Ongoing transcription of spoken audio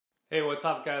Hey, what's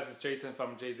up guys, it's Jason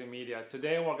from JZ Media.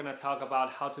 Today we're going to talk about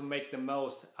how to make the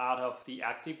most out of the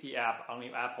activity app on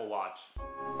your Apple Watch.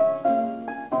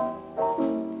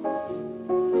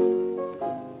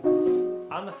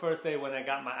 On the first day when I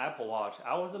got my Apple Watch,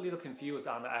 I was a little confused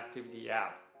on the activity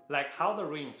app. Like how the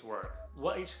rings work,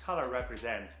 what each color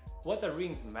represents, what the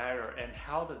rings matter and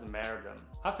how does it measure them.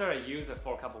 After I used it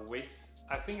for a couple weeks,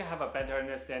 I think I have a better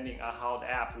understanding on how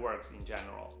the app works in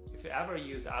general. If you ever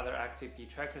used other activity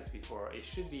trackers before, it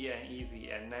should be an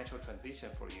easy and natural transition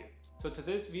for you. So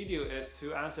today's video is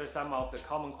to answer some of the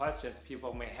common questions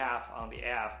people may have on the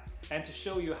app and to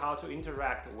show you how to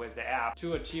interact with the app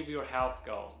to achieve your health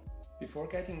goal. Before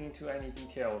getting into any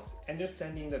details,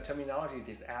 understanding the terminology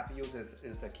this app uses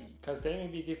is the key, because they may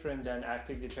be different than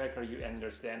activity tracker you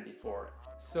understand before.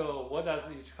 So what does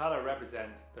each color represent?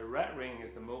 The red ring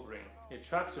is the move ring. It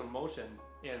tracks your motion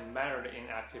and measured in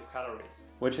active calories,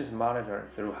 which is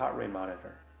monitored through heart rate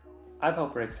monitor. Apple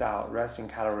breaks out resting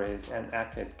calories and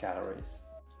active calories.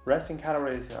 Resting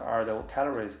calories are the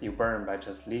calories you burn by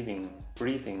just living,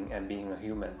 breathing, and being a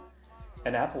human.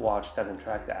 An Apple Watch doesn't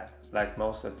track that, like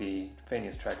most of the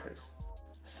fitness trackers.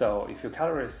 So if your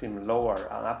calories seem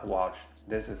lower on Apple Watch,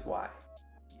 this is why.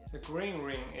 The green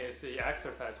ring is the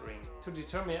exercise ring. To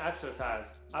determine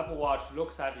exercise, Apple Watch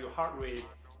looks at your heart rate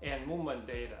and movement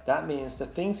data. That means the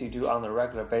things you do on a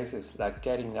regular basis, like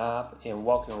getting up and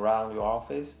walking around your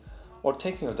office, or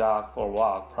taking your dog for a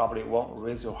walk, probably won't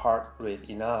raise your heart rate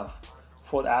enough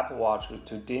for the Apple Watch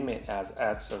to deem it as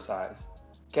exercise.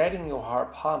 Getting your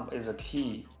heart pump is a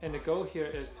key, and the goal here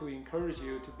is to encourage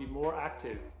you to be more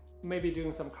active, maybe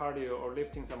doing some cardio or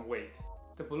lifting some weight.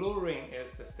 The blue ring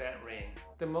is the stand ring.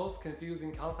 The most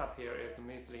confusing concept here is the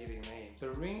misleading name. The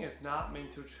ring is not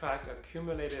meant to track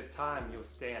accumulated time you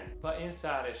stand, but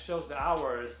instead it shows the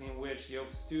hours in which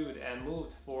you've stood and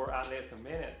moved for at least a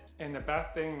minute. And the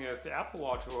best thing is the Apple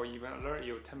Watch will even alert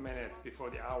you 10 minutes before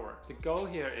the hour. The goal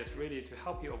here is really to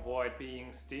help you avoid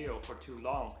being still for too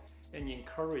long and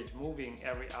encourage moving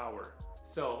every hour.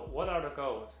 So what are the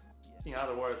goals? In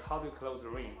other words, how to close the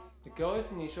rings. The goal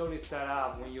is initially set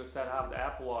up when you set up the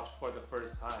Apple Watch for the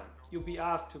first time. You'll be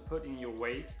asked to put in your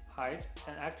weight, height,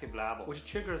 and active level, which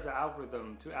triggers the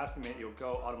algorithm to estimate your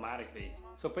goal automatically.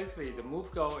 So basically, the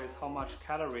move goal is how much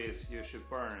calories you should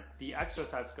burn. The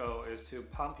exercise goal is to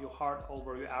pump your heart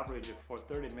over your average for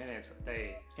 30 minutes a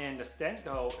day. And the stand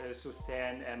goal is to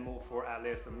stand and move for at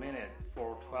least a minute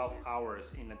for 12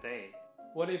 hours in a day.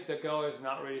 What if the goal is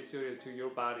not really suited to your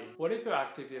body? What if your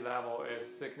activity level is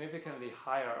significantly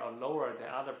higher or lower than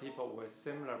other people with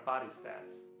similar body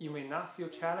stats? You may not feel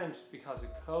challenged because you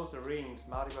close the rings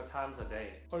multiple times a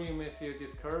day. Or you may feel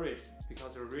discouraged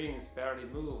because the rings barely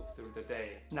move through the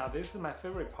day. Now this is my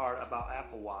favorite part about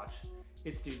Apple Watch.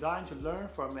 It's designed to learn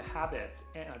from your habits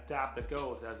and adapt the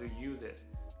goals as you use it.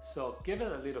 So give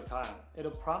it a little time.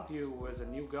 It'll prompt you with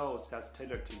new goals that's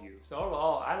tailored to you. So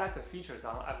overall, I like the features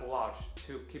on Apple Watch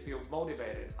to keep you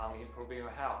motivated on improving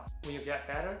your health. When you get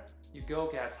better, your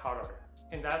goal gets harder.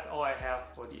 And that's all I have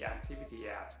for the activity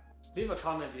app. Leave a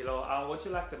comment below on what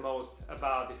you like the most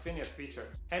about the fitness feature,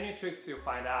 any tricks you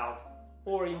find out,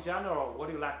 or in general,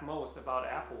 what you like most about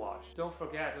the Apple Watch. Don't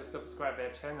forget to subscribe to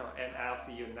the channel and I'll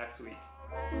see you next week.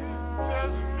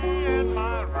 Just me and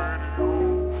my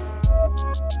radio.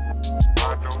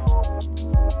 I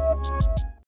know.